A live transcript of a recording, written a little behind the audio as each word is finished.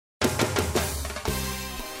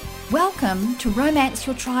Welcome to Romance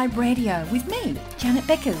Your Tribe Radio with me, Janet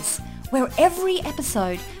Beckers, where every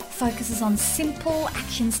episode focuses on simple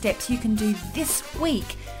action steps you can do this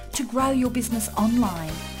week to grow your business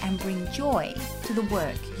online and bring joy to the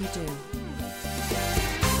work you do.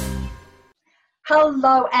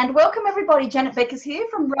 Hello and welcome everybody. Janet Beckers here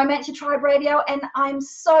from Romance Your Tribe Radio, and I'm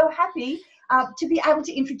so happy to be able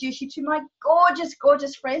to introduce you to my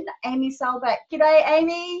gorgeous friend, Amy Salbeck. G'day,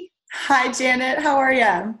 Amy. Hi, Janet. How are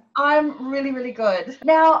you? I'm really good.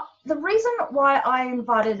 Now, the reason why I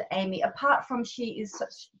invited Amy, apart from she is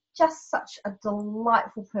such a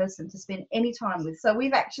delightful person to spend any time with. So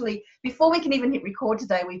we've actually, before we can even hit record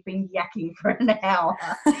today, we've been yakking for an hour.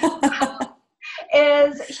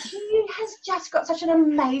 Is she has just got such an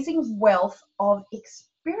amazing wealth of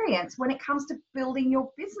experience when it comes to building your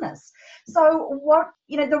business. So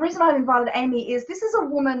the reason I invited Amy is this is a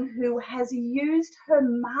woman who has used her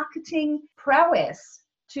marketing prowess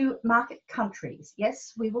to market countries.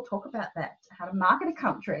 Yes, we will talk about that, how to market a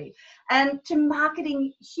country, and to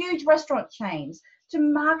marketing huge restaurant chains, to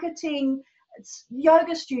marketing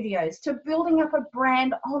yoga studios, to building up a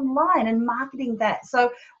brand online and marketing that.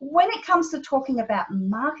 So when it comes to talking about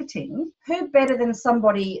marketing, who better than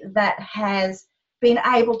somebody that has been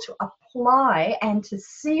able to apply and to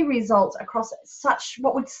see results across such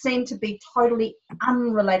what would seem to be totally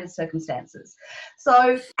unrelated circumstances.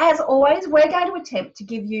 So as always, we're going to attempt to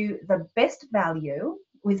give you the best value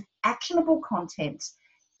with actionable content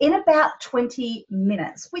in about 20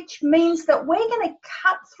 minutes, which means that we're going to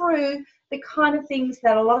cut through the kind of things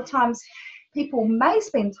that a lot of times people may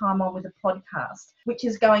spend time on with a podcast, which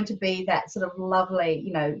is going to be that sort of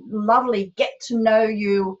lovely get to know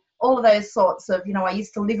you, all of those sorts of, I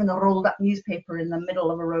used to live in a rolled up newspaper in the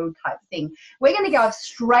middle of a road type thing. We're going to go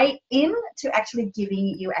straight in to actually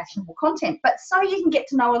giving you actionable content. But so you can get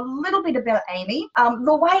to know a little bit about Amy,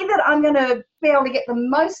 the way that I'm going to be able to get the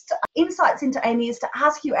most insights into Amy is to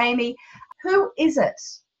ask you, Amy, who is it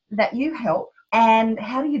that you help? And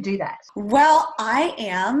how do you do that? Well, I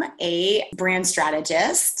am a brand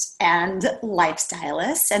strategist and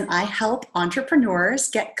lifestylist, and I help entrepreneurs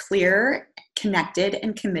get clear, connected,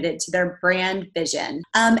 and committed to their brand vision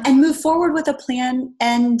and move forward with a plan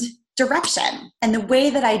and direction. And the way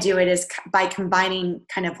that I do it is by combining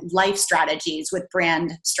kind of life strategies with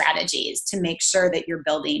brand strategies to make sure that you're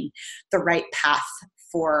building the right path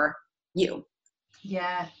for you.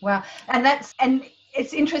 Yeah, wow. And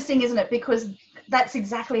it's interesting, isn't it? Because that's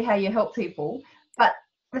exactly how you help people. But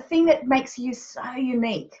the thing that makes you so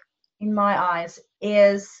unique, in my eyes,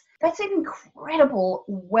 is that's an incredible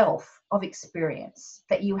wealth of experience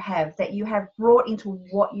that you have brought into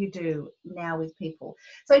what you do now with people.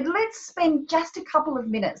 So let's spend just a couple of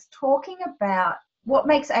minutes talking about what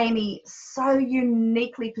makes Amy so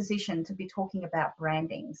uniquely positioned to be talking about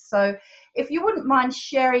branding. So if you wouldn't mind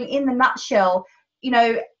sharing in the nutshell,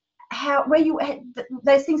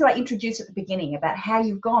 those things that I introduced at the beginning about how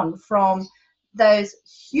you've gone from those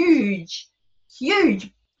huge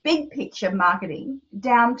big picture marketing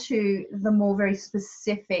down to the more very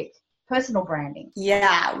specific personal branding.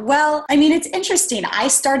 Yeah, well, it's interesting. I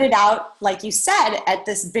started out, like you said, at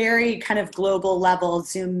this very kind of global level,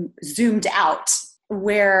 zoomed out,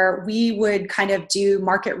 where we would kind of do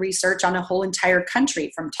market research on a whole entire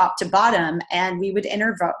country from top to bottom. And we would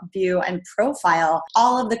interview and profile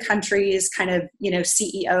all of the country's kind of,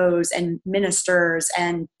 CEOs and ministers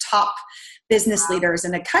and top business leaders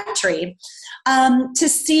in the country to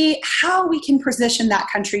see how we can position that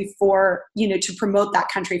country for, to promote that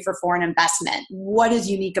country for foreign investment. What is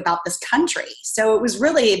unique about this country? So it was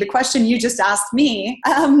really the question you just asked me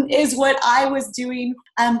is what I was doing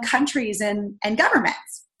countries and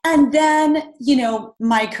governments. And then,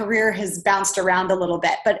 my career has bounced around a little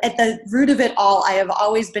bit, but at the root of it all, I have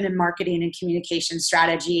always been in marketing and communication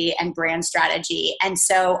strategy and brand strategy. And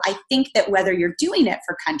so I think that whether you're doing it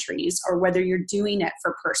for countries or whether you're doing it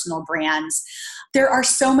for personal brands, there are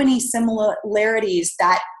so many similarities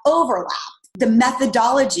that overlap. The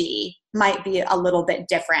methodology might be a little bit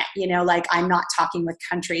different, like I'm not talking with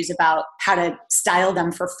countries about how to style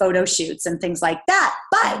them for photo shoots and things like that,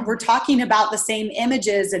 but we're talking about the same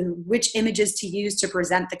images and which images to use to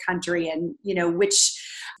present the country and,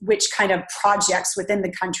 which kind of projects within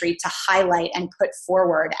the country to highlight and put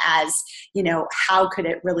forward as, how could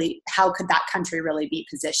that country really be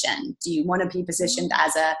positioned? Do you want to be positioned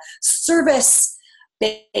as a service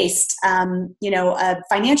based, a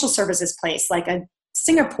financial services place like a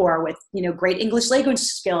Singapore with, great English language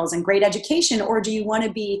skills and great education? Or do you want to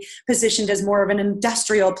be positioned as more of an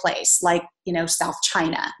industrial place like, South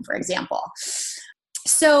China, for example?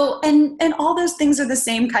 So, and all those things are the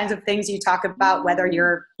same kinds of things you talk about, whether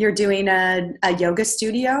you're doing a yoga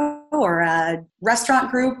studio or a restaurant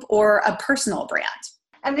group or a personal brand.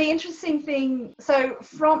 And the interesting thing,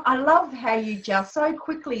 I love how you just so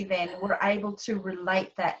quickly then were able to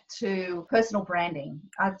relate that to personal branding.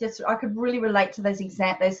 I could really relate to those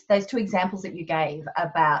two examples that you gave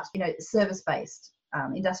about, service-based,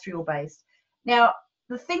 industrial-based. Now,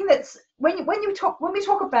 the thing that's when we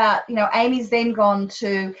talk about, Amy's then gone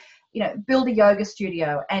to, build a yoga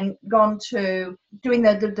studio and gone to doing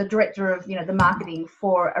the director of, the marketing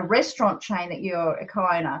for a restaurant chain that you're a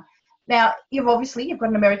co-owner. Now, you've got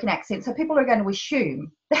an American accent, so people are going to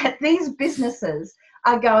assume that these businesses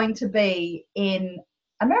are going to be in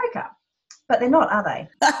America, but they're not, are they?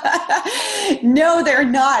 No, they're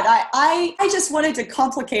not. I just wanted to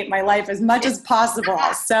complicate my life as much as possible.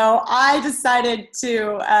 So I decided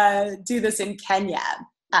to do this in Kenya,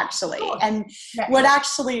 actually. And what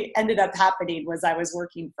actually ended up happening was I was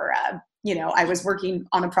working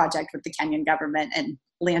on a project with the Kenyan government and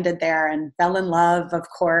landed there and fell in love, of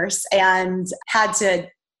course, and had to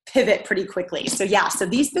pivot pretty quickly. So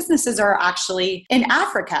these businesses are actually in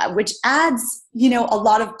Africa, which adds, a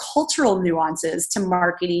lot of cultural nuances to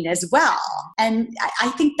marketing as well. And I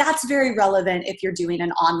think that's very relevant if you're doing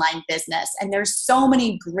an online business. And there's so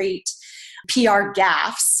many great PR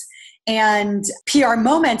gaffes and PR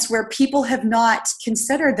moments where people have not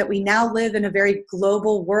considered that we now live in a very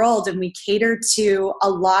global world and we cater to a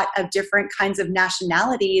lot of different kinds of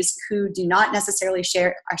nationalities who do not necessarily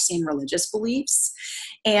share our same religious beliefs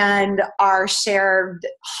and our shared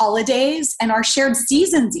holidays and our shared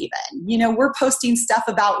seasons even. We're posting stuff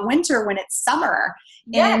about winter when it's summer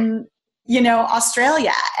in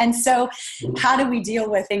Australia. And so how do we deal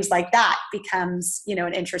with things like that becomes,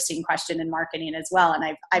 an interesting question in marketing as well.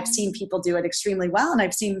 And I've seen people do it extremely well. And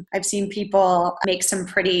I've seen people make some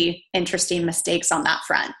pretty interesting mistakes on that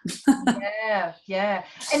front. Yeah.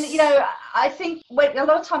 And, I think a lot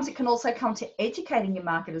of times it can also come to educating your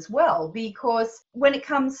market as well, because when it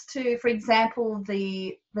comes to, for example,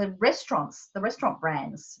 the restaurant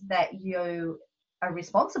brands that you are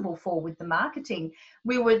responsible for with the marketing,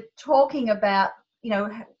 we were talking about,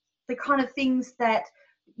 the kind of things that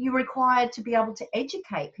you required to be able to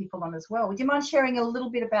educate people on as well. Would you mind sharing a little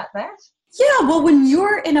bit about that? Yeah, well, when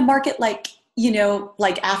you're in a market like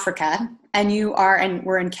Africa, and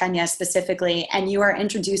we're in Kenya specifically, and you are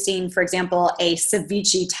introducing, for example, a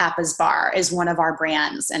ceviche tapas bar is one of our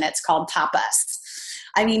brands, and it's called Tapas.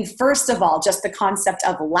 I mean, first of all, just the concept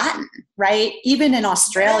of Latin, right? Even in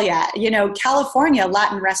Australia, California,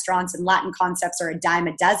 Latin restaurants and Latin concepts are a dime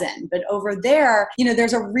a dozen. But over there,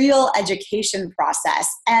 there's a real education process.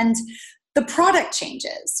 And the product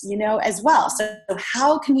changes, as well. So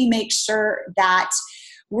how can we make sure that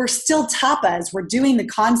we're still tapas, we're doing the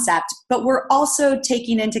concept, but we're also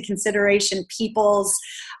taking into consideration people's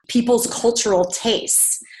cultural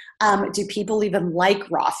tastes? Do people even like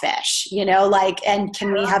raw fish? And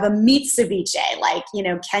can we have a meat ceviche?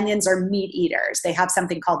 Kenyans are meat eaters. They have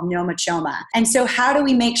something called nyama choma. And so how do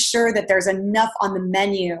we make sure that there's enough on the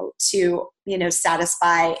menu to,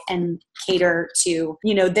 satisfy and cater to,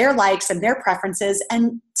 their likes and their preferences,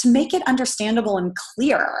 and to make it understandable and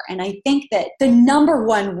clear? And I think that the number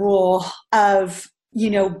one rule of,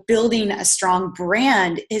 building a strong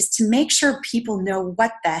brand is to make sure people know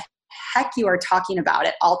what the heck you are talking about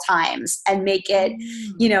at all times, and make it,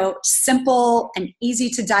 simple and easy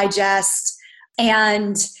to digest,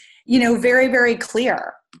 and, very, very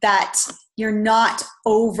clear that you're not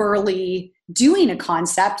overly doing a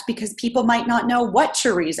concept, because people might not know what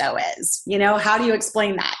chorizo is. How do you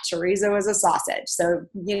explain that? Chorizo is a sausage. So,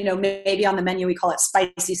 maybe on the menu we call it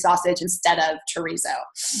spicy sausage instead of chorizo.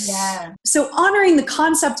 Yeah. So honoring the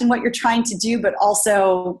concept and what you're trying to do, but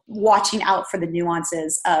also watching out for the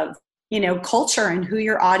nuances of, culture and who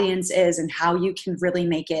your audience is, and how you can really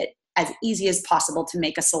make it as easy as possible to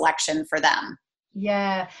make a selection for them.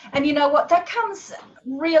 Yeah. And you know what, that comes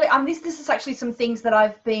really, this is actually some things that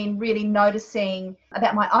I've been really noticing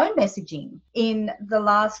about my own messaging in the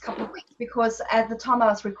last couple of weeks, because at the time I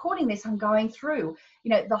was recording this, I'm going through,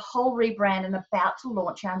 the whole rebrand and about to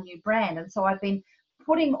launch our new brand. And so I've been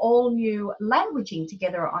putting all new languaging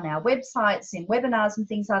together on our websites, in webinars and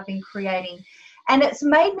things I've been creating. And it's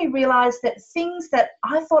made me realize that things that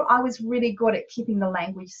I thought I was really good at keeping the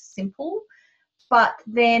language simple, but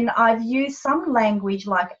then I've used some language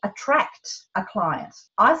like attract a client.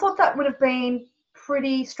 I thought that would have been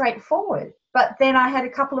pretty straightforward. But then I had a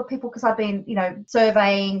couple of people, because I've been,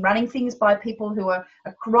 surveying, running things by people who are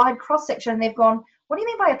a wide cross-section, and they've gone, what do you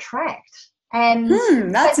mean by attract? And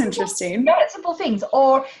That's interesting. Yeah, simple things.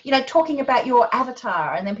 Or, talking about your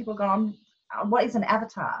avatar, and then people go on, what is an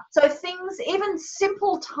avatar? So things, even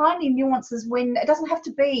simple, tiny nuances, when it doesn't have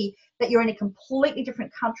to be that you're in a completely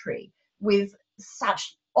different country with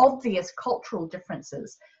such obvious cultural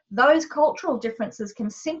differences. Those cultural differences can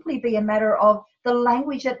simply be a matter of the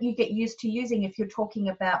language that you get used to using if you're talking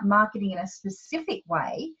about marketing in a specific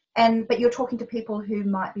way, but you're talking to people who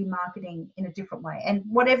might be marketing in a different way. And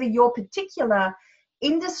whatever your particular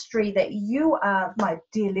industry that you are, my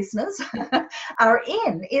dear listeners, are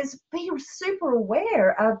in, is be super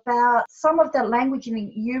aware about some of the language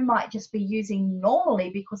you might just be using normally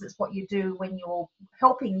because it's what you do when you're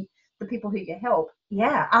helping the people who you help.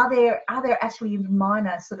 Yeah, are there actually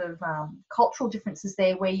minor sort of cultural differences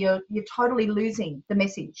there where you're totally losing the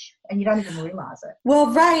message and you don't even realize it?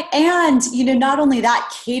 Well, right. And, not only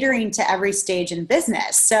that, catering to every stage in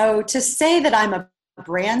business. So to say that I'm a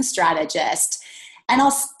brand strategist, and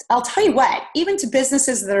I'll tell you what, even to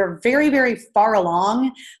businesses that are very, very far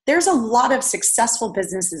along, there's a lot of successful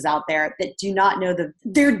businesses out there that do not know that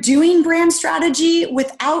they're doing brand strategy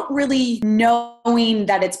without really knowing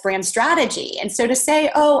that it's brand strategy. And so to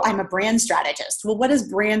say, oh, I'm a brand strategist. Well, what does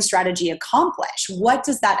brand strategy accomplish? What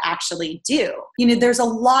does that actually do? There's a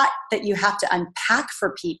lot that you have to unpack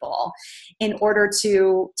for people in order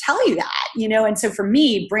to tell you that, and so for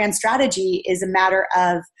me, brand strategy is a matter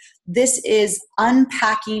of, this is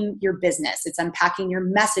unpacking your business. It's unpacking your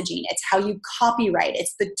messaging. It's how you copyright.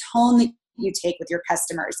 It's the tone that you take with your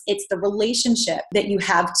customers. It's the relationship that you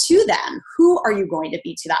have to them. Who are you going to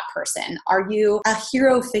be to that person? Are you a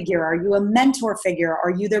hero figure? Are you a mentor figure?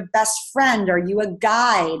 Are you their best friend? Are you a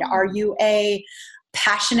guide? Are you a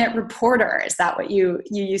passionate reporter? Is that what you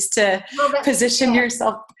used to position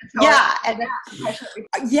yourself? Yeah.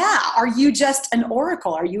 Yeah. Are you just an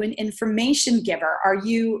oracle? Are you an information giver? Are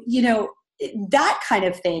you, that kind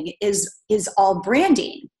of thing is all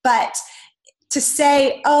branding. But to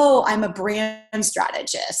say, oh, I'm a brand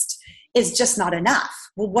strategist is just not enough.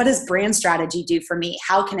 Well, what does brand strategy do for me?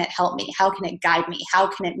 How can it help me? How can it guide me? How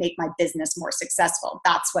can it make my business more successful?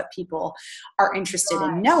 That's what people are interested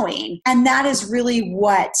in knowing. And that is really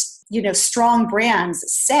what, strong brands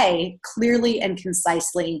say clearly and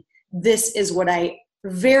concisely. This is what I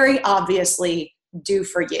very obviously do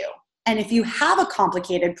for you. And if you have a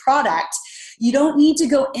complicated product, you don't need to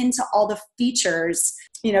go into all the features.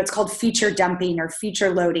 It's called feature dumping or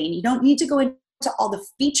feature loading. You don't need to go into all the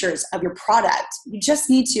features of your product. You just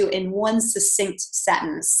need to, in one succinct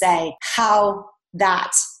sentence, say how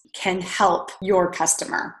that can help your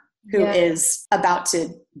customer who is about to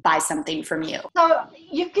buy something from you. So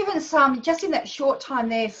you've given just in that short time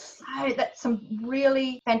there, that's some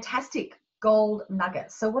really fantastic gold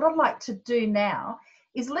nuggets. So what I'd like to do now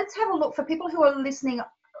is let's have a look for people who are listening.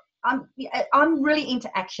 I'm really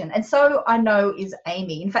into action, and so I know is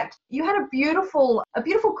Amy. In fact, you had a beautiful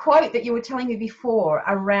quote that you were telling me before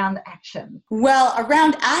around action. Well,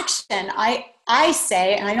 around action, I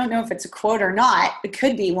say, and I don't know if it's a quote or not, it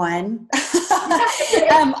could be one.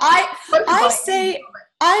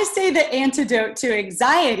 I say the antidote to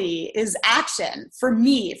anxiety is action for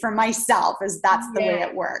me, for myself, as that's the way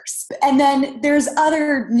it works. And then there's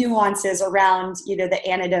other nuances around, the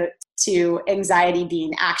antidote to anxiety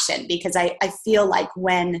being action, because I feel like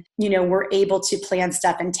when, we're able to plan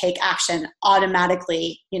stuff and take action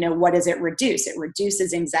automatically, what does it reduce? It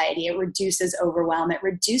reduces anxiety. It reduces overwhelm. It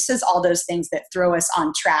reduces all those things that throw us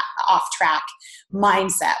off track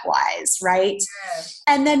mindset wise. Right. Yeah.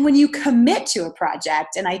 And then when you commit to a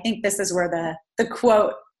project, and I think this is where the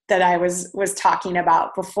quote that I was talking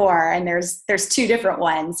about before, and there's two different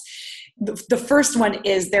ones. The first one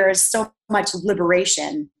is there is so much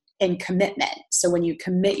liberation in commitment. So when you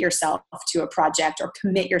commit yourself to a project or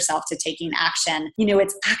commit yourself to taking action,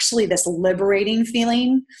 it's actually this liberating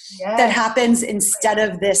feeling that happens instead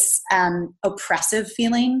of this oppressive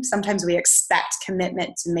feeling. Sometimes we expect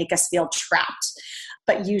commitment to make us feel trapped,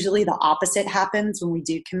 but usually the opposite happens when we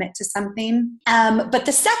do commit to something. But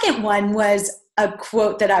the second one was a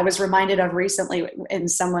quote that I was reminded of recently, and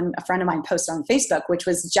a friend of mine posted on Facebook, which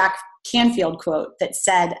was Jack Canfield quote that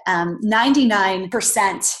said,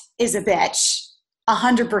 99% is a bitch,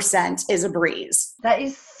 100% is a breeze. That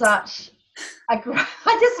is such a great,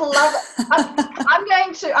 I just love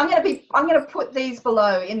it. I'm going to put these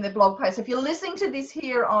below in the blog post. If you're listening to this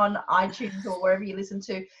here on iTunes or wherever you listen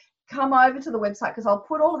to, come over to the website, because I'll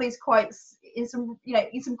put all of these quotes in some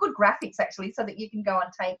good graphics actually, so that you can go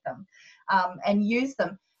and take them and use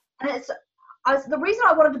them. And the reason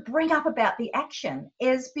I wanted to bring up about the action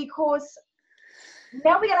is because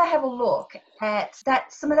now we're going to have a look at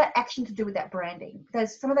that, some of that action to do with that branding,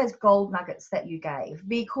 some of those gold nuggets that you gave,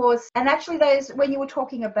 because, and actually those, when you were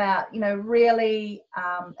talking about, really,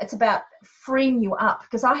 it's about freeing you up,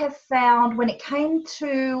 because I have found when it came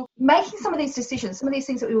to making some of these decisions, some of these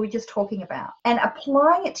things that we were just talking about, and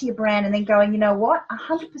applying it to your brand and then going, you know what,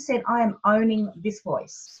 100% I am owning this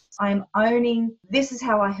voice. I am owning, this is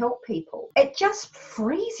how I help people. It just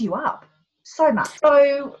frees you up so much.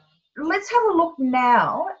 So let's have a look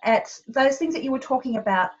now at those things that you were talking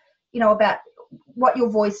about, about what your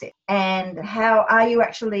voice is and how are you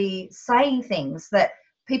actually saying things that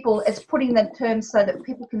people, it's putting the terms so that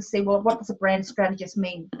people can see, well, what does a brand strategist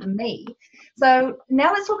mean to me? So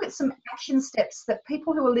now let's look at some action steps that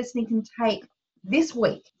people who are listening can take this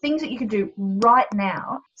week, things that you can do right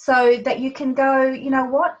now so that you can go, you know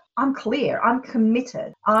what, I'm clear, I'm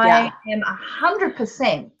committed, I am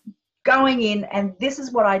 100% going in, and this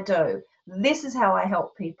is what I do. This is how I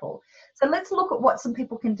help people. So let's look at what some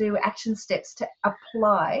people can do, action steps to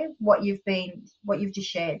apply what you've just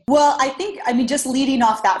shared. Well, I mean, just leading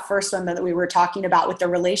off that first one that we were talking about with the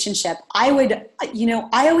relationship, I would,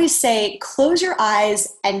 I always say, close your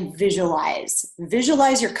eyes and visualize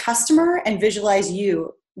your customer and visualize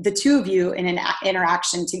you, the two of you in an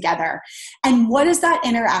interaction together. And what does that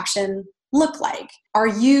interaction look like? Are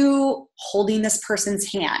you holding this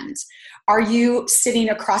person's hand? Are you sitting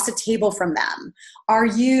across a table from them? Are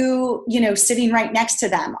you, sitting right next to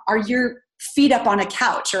them? Are your feet up on a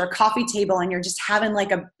couch or a coffee table and you're just having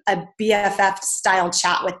like a BFF style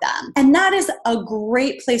chat with them? And that is a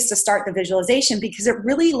great place to start the visualization, because it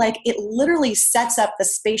really it literally sets up the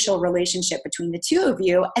spatial relationship between the two of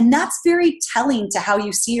you. And that's very telling to how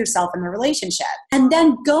you see yourself in the relationship. And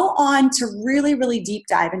then go on to really, really deep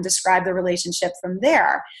dive and describe the relationship from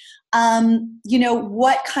there.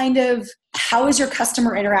 How is your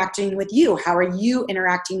customer interacting with you? How are you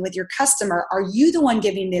interacting with your customer? Are you the one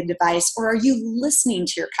giving the advice, or are you listening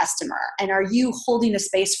to your customer? And are you holding a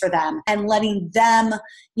space for them and letting them,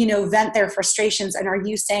 vent their frustrations? And are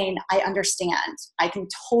you saying, I understand, I can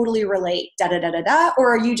totally relate, da, da, da, da, da?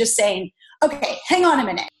 Or are you just saying, okay, hang on a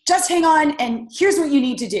minute, just hang on. And here's what you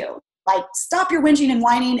need to do. Stop your whinging and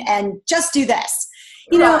whining and just do this,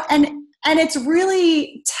 And it's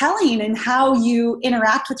really telling in how you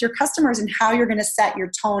interact with your customers and how you're going to set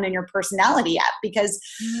your tone and your personality up, because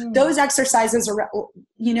those exercises are,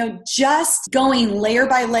 just going layer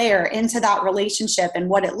by layer into that relationship and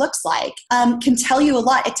what it looks like can tell you a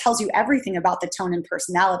lot. It tells you everything about the tone and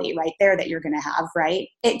personality right there that you're going to have, right?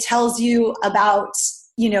 It tells you about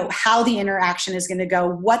how the interaction is going to go,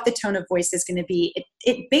 what the tone of voice is going to be.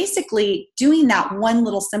 It basically doing that one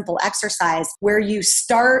little simple exercise where you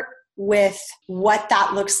start with what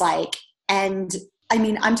that looks like. And I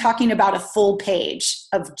mean, I'm talking about a full page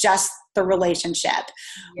of just the relationship.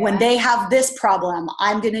 Yeah. When they have this problem,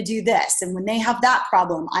 I'm going to do this. And when they have that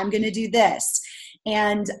problem, I'm going to do this.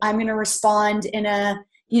 And I'm going to respond in a,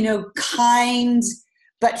 kind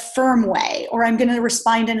but firm way, or I'm going to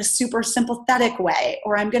respond in a super sympathetic way,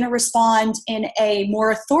 or I'm going to respond in a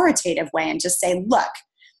more authoritative way and just say, look,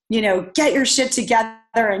 get your shit together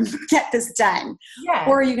and get this done. Yeah.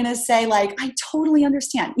 Or are you going to say I totally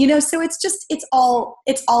understand, so it's all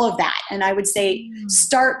of that. And I would say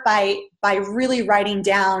start by really writing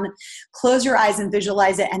down, close your eyes and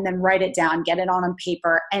visualize it, and then write it down, get it on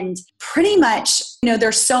paper. And pretty much,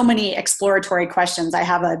 there's so many exploratory questions. I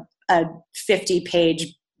have a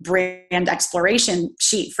 50-page brand exploration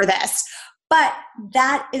sheet for this, but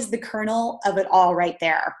that is the kernel of it all right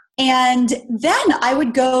there. And then I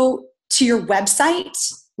would go to your website,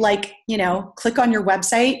 click on your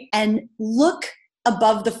website and look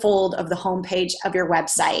above the fold of the homepage of your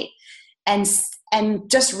website and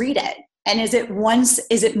just read it. And is it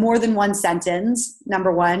more than one sentence,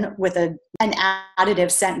 number one, with an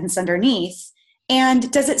additive sentence underneath?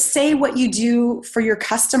 And does it say what you do for your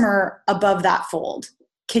customer above that fold?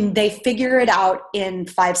 Can they figure it out in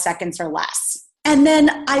 5 seconds or less? And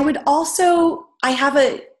then I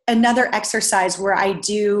have another exercise where I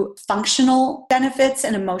do functional benefits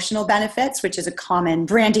and emotional benefits, which is a common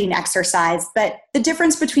branding exercise. But the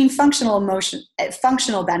difference between functional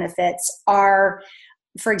benefits are,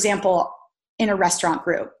 for example, in a restaurant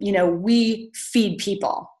group, we feed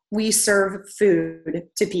people, we serve food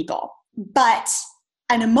to people. But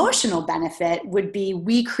an emotional benefit would be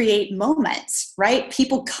we create moments, right?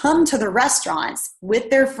 People come to the restaurants with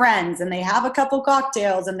their friends and they have a couple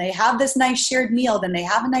cocktails and they have this nice shared meal, then they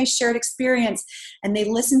have a nice shared experience and they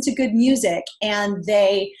listen to good music and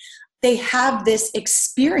they have this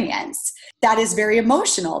experience that is very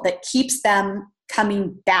emotional, that keeps them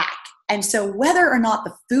coming back. And so whether or not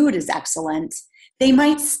the food is excellent, they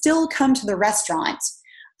might still come to the restaurant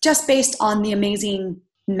just based on the amazing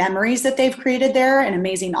memories that they've created there, an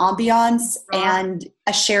amazing ambiance, and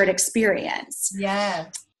a shared experience. Yeah.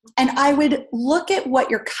 And I would look at what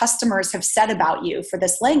your customers have said about you for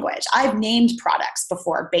this language. I've named products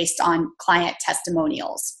before based on client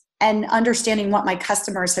testimonials, and understanding what my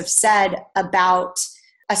customers have said about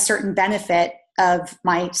a certain benefit of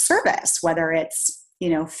my service, whether it's,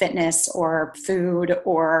 fitness or food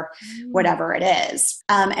or whatever it is.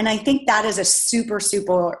 And I think that is a super,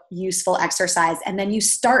 super useful exercise. And then you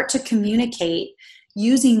start to communicate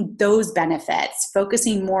using those benefits,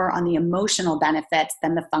 focusing more on the emotional benefits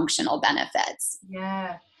than the functional benefits.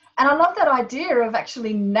 Yeah. And I love that idea of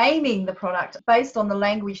actually naming the product based on the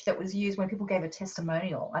language that was used when people gave a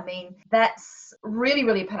testimonial. I mean, that's really,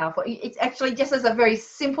 really powerful. It's actually, just as a very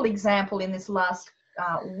simple example in this last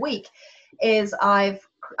week, is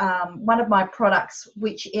one of my products,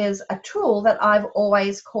 which is a tool that I've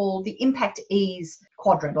always called the Impact Ease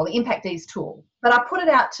quadrant, or the Impact Ease tool. But I put it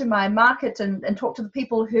out to my market and talked to the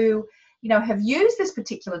people who, have used this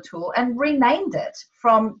particular tool and renamed it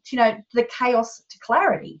from, the Chaos to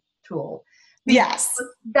Clarity tool. Yes.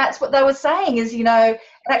 That's what they were saying is, it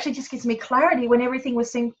actually just gives me clarity when everything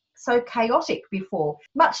was so chaotic before.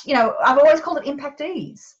 I've always called it Impact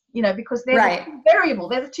Ease. Because they're the two variable,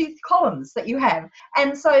 they're the two columns that you have.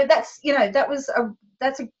 And so that's,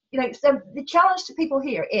 the challenge to people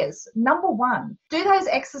here is, number one, do those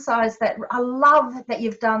exercises that I love that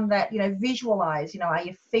you've done, that, visualize, are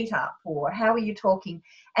your feet up, or how are you talking?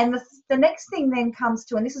 And the next thing then comes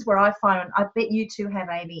to, and this is where I find, I bet you two have,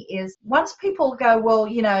 Amy, is once people go, well,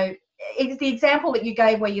 it's the example that you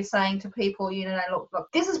gave where you're saying to people,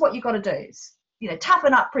 look, this is what you've got to do.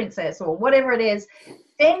 Toughen up, princess, or whatever it is,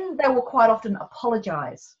 then they will quite often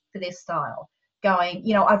apologize for their style, going,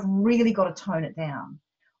 I've really got to tone it down,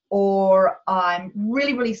 or I'm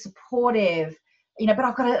really, really supportive, but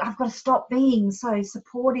I've got to stop being so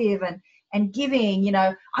supportive and giving,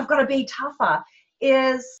 I've got to be tougher.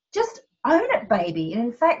 Is just own it, baby. And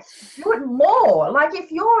in fact, do it more. Like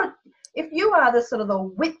if you are the sort of the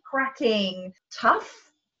whip cracking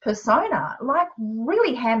tough persona, like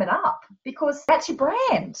really ham it up, because that's your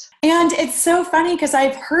brand. And it's so funny because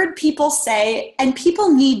I've heard people say, and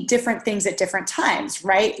people need different things at different times,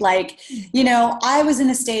 right? Like, I was in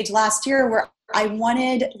a stage last year where I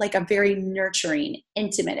wanted like a very nurturing,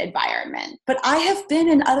 intimate environment. But I have been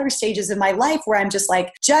in other stages of my life where I'm just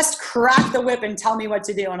like, just crack the whip and tell me what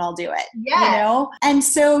to do and I'll do it. Yeah. And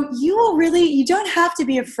so you don't have to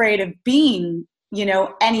be afraid of being,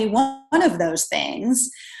 any one of those things.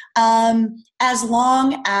 As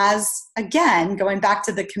long as, again, going back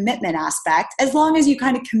to the commitment aspect, as long as you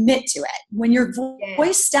kind of commit to it. When your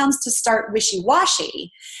voice sounds to start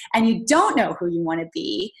wishy-washy and you don't know who you want to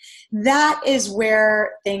be, that is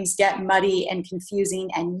where things get muddy and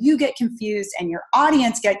confusing, and you get confused and your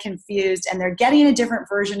audience get confused, and they're getting a different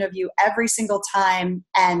version of you every single time.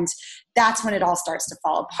 And that's when it all starts to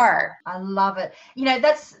fall apart. I love it.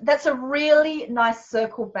 That's a really nice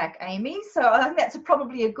circle back, Amy. So I think that's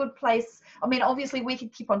probably a good place. I mean, obviously we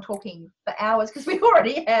could keep on talking for hours because we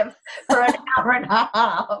already have for an hour and a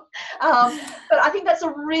half. But I think that's a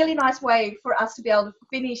really nice way for us to be able to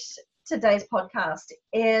finish today's podcast,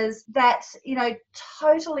 is that,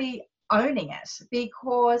 totally owning it,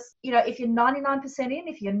 because, if you're 99% in,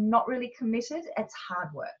 if you're not really committed, it's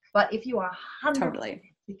hard work. But if you are 100%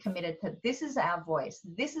 committed to, this is our voice,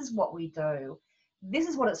 this is what we do, this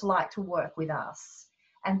is what it's like to work with us,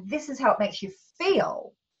 and this is how it makes you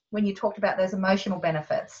feel when you talked about those emotional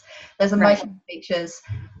benefits, those emotional features,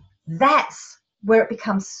 that's where it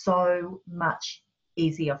becomes so much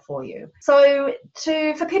easier for you. So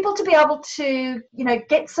for people to be able to,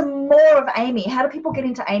 get some more of Amy, how do people get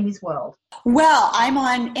into Amy's world? Well, I'm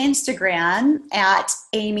on Instagram at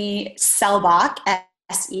Amy Selbach,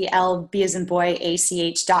 SELB as in boy,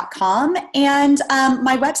 ACH.com. And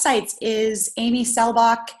my website is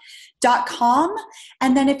amyselbach.com.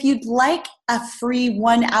 And then if you'd like a free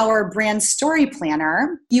 1-hour brand story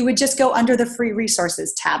planner, you would just go under the free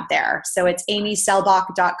resources tab there. So it's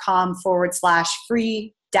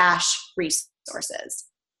amyselbach.com/free-resources.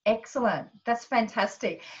 Excellent. That's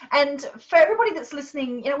fantastic. And for everybody that's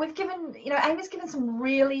listening, Amy's given some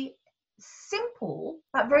really simple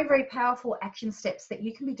but very, very powerful action steps that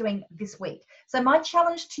you can be doing this week. So my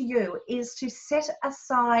challenge to you is to set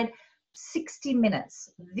aside 60 minutes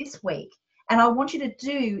this week, and I want you to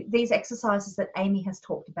do these exercises that Amy has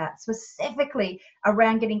talked about, specifically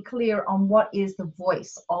around getting clear on what is the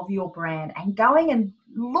voice of your brand, and going and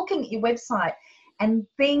looking at your website and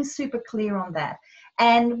being super clear on that.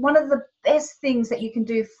 And one of the best things that you can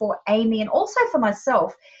do for Amy and also for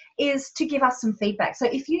myself is to give us some feedback. So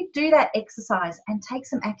if you do that exercise and take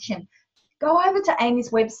some action, go over to Amy's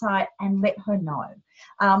website and let her know.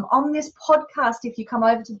 On this podcast, if you come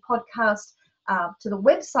over to the podcast, to the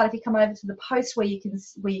website, if you come over to the post where you can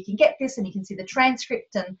get this and you can see the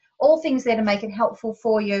transcript and all things there to make it helpful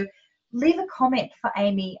for you, leave a comment for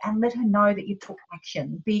Amy and let her know that you took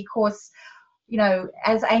action, because, you know,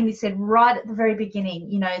 as Amy said right at the very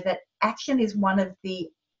beginning, you know, that action is one of the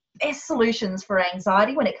best solutions for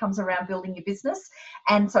anxiety when it comes around building your business.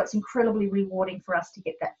 And so it's incredibly rewarding for us to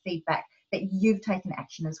get that feedback that you've taken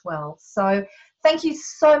action as well. So thank you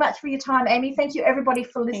so much for your time, Amy. Thank you, everybody,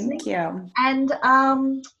 for listening. Thank you. And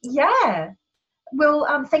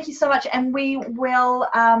thank you so much. And we will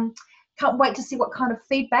can't wait to see what kind of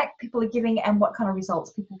feedback people are giving and what kind of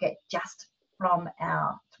results people get just from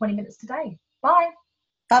our 20 minutes today. Bye.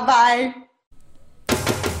 Bye-bye.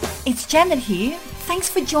 It's Janet here. Thanks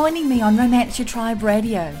for joining me on Romance Your Tribe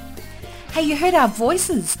Radio. Hey, you heard our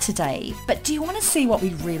voices today, but do you want to see what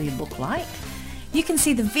we really look like? You can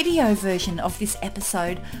see the video version of this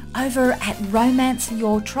episode over at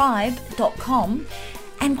romanceyourtribe.com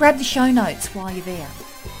and grab the show notes while you're there.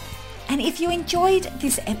 And if you enjoyed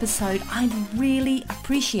this episode, I'd really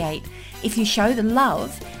appreciate if you show the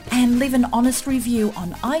love and leave an honest review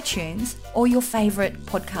on iTunes or your favourite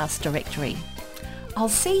podcast directory. I'll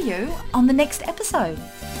see you on the next episode.